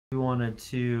We wanted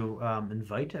to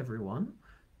invite everyone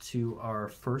to our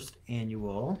first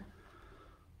annual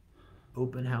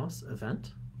open house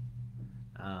event,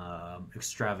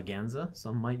 extravaganza,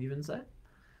 some might even say.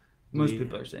 Most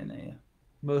people are saying that, yeah.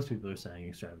 Most people are saying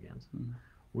extravaganza. Mm.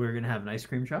 We're going to have an ice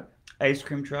cream truck. Ice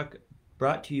cream truck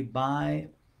brought to you by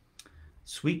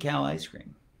Sweet Cow Ice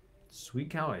Cream. Sweet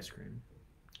Cow Ice Cream.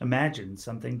 Imagine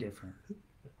something different.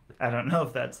 I don't know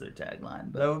if that's their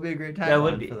tagline, but that would be a great tagline that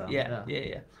would be, for them. Yeah.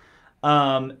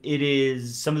 It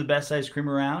is some of the best ice cream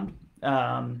around,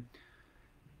 and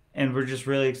we're just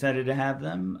really excited to have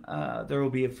them. There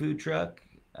will be a food truck,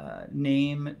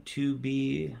 name to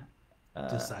be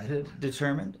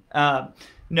determined.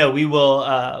 No, we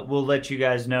will. We'll let you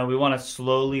guys know. We want to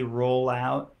slowly roll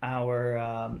out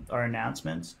our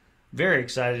announcements. Very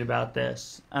excited about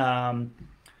this.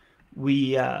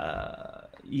 We've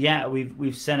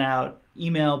sent out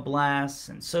email blasts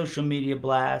and social media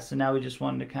blasts, and now we just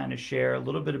wanted to kind of share a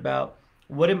little bit about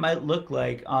what it might look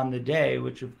like on the day,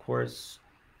 which of course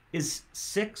is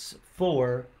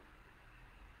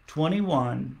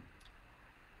 6/4/21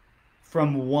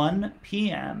 from 1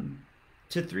 p.m.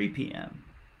 to 3 p.m.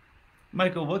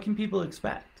 Michael, what can people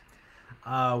expect?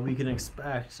 We can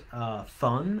expect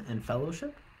fun and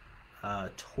fellowship,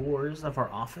 tours of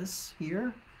our office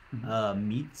here,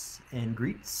 meets and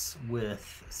greets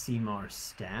with CMAR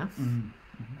staff,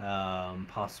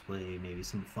 possibly maybe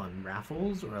some fun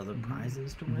raffles or other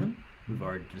prizes to win. We've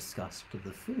already discussed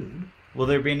the food. Will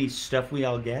there be any stuff we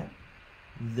all get?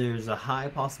 There's a high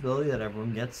possibility that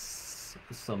everyone gets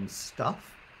some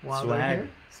stuff while they're here.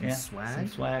 Some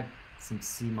swag. Some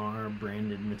CMAR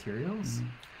branded materials.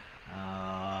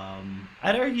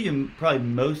 I'd argue probably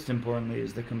most importantly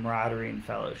is the camaraderie and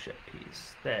fellowship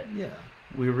piece. That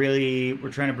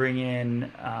we're trying to bring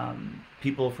in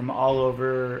people from all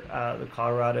over the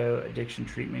Colorado addiction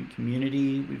treatment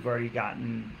community. We've already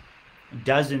gotten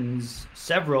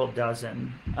several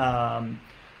dozen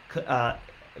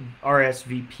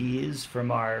RSVPs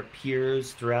from our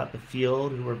peers throughout the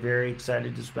field who we're very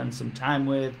excited to spend some time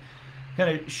with,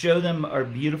 kind of show them our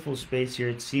beautiful space here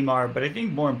at CMAR, but I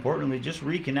think more importantly, just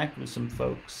reconnect with some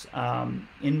folks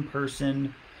in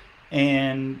person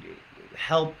and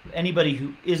help anybody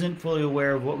who isn't fully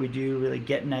aware of what we do really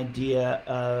get an idea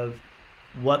of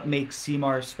what makes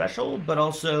CMAR special, but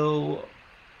also,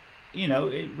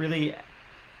 it really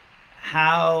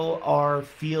how our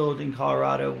field in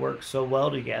Colorado works so well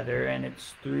together, and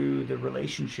it's through the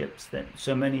relationships that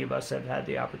so many of us have had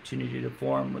the opportunity to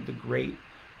form with the great,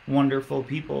 wonderful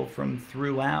people from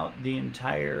throughout the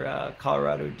entire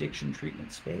Colorado addiction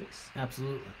treatment space.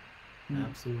 Absolutely. Yeah.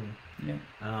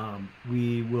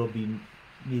 We will be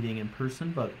meeting in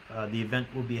person, but the event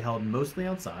will be held mostly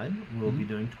outside. We'll be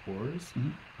doing tours.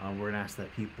 We're going to ask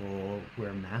that people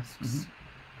wear masks.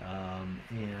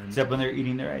 Except when they're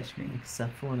eating their ice cream.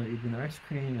 Except for when they're eating their ice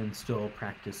cream, and still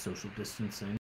practice social distancing.